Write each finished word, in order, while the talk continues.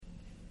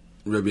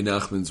Rebbe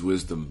Nachman's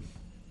wisdom,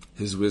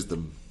 his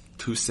wisdom,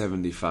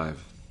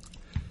 275.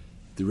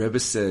 The Rebbe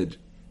said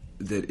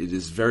that it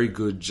is very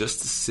good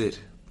just to sit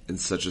in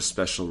such a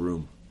special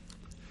room.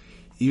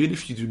 Even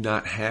if you do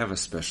not have a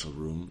special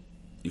room,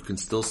 you can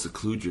still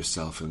seclude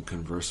yourself and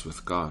converse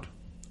with God.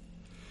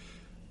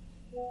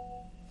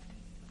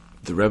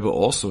 The Rebbe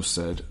also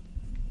said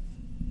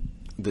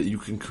that you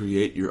can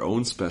create your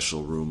own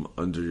special room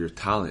under your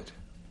talit.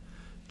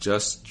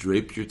 Just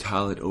drape your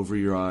talit over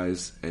your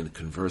eyes and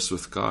converse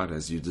with God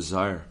as you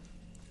desire.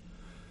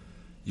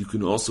 You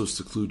can also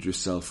seclude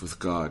yourself with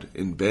God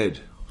in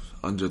bed,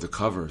 under the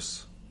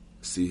covers.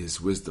 See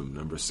his wisdom,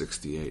 number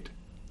 68.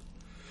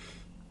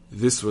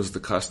 This was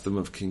the custom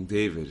of King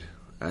David,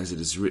 as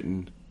it is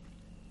written,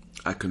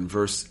 I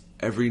converse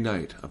every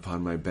night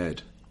upon my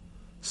bed.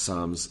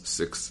 Psalms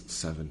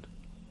 6:7.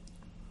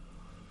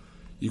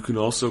 You can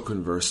also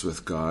converse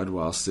with God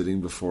while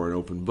sitting before an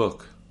open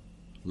book.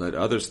 Let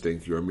others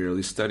think you are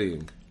merely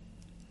studying.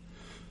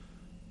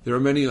 There are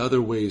many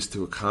other ways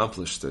to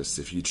accomplish this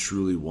if you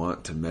truly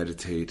want to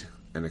meditate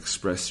and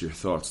express your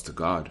thoughts to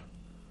God.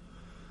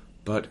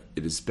 But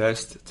it is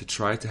best to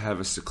try to have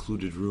a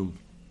secluded room.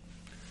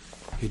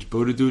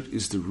 Hitbodedut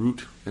is the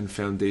root and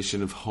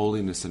foundation of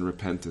holiness and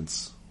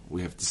repentance.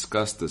 We have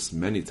discussed this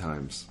many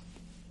times.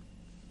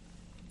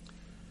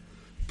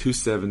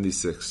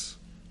 276.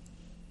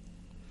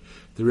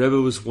 The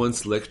Rebbe was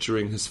once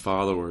lecturing his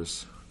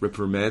followers,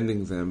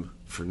 reprimanding them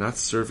for not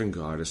serving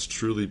God as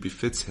truly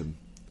befits him.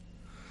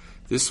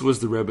 This was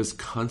the Rebbe's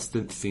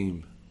constant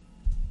theme.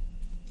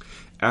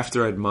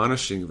 After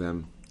admonishing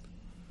them,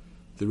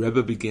 the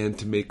Rebbe began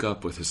to make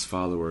up with his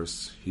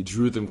followers. He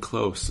drew them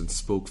close and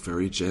spoke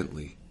very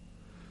gently.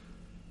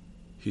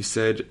 He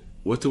said,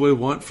 "What do I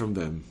want from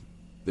them?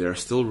 They are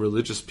still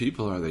religious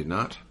people, are they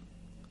not?"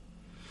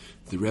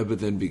 The Rebbe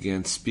then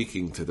began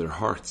speaking to their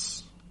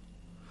hearts.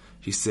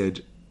 He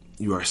said,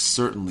 "You are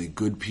certainly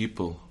good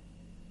people.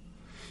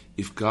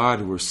 If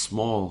God were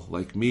small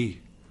like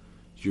me,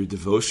 your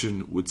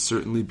devotion would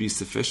certainly be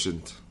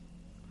sufficient.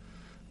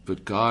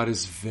 But God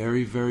is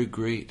very, very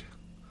great.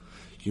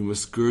 You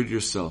must gird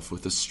yourself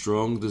with a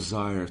strong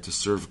desire to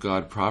serve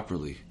God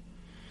properly,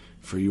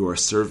 for you are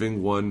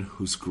serving one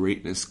whose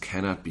greatness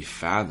cannot be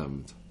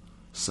fathomed."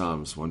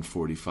 Psalms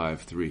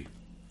 145:3.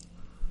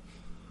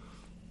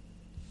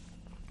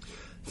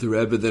 The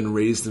Rebbe then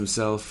raised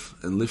himself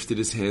and lifted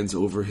his hands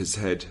over his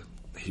head.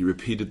 He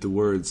repeated the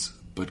words,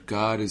 "But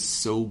God is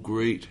so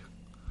great."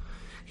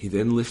 He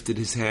then lifted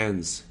his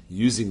hands,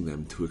 using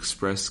them to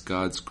express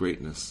God's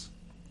greatness.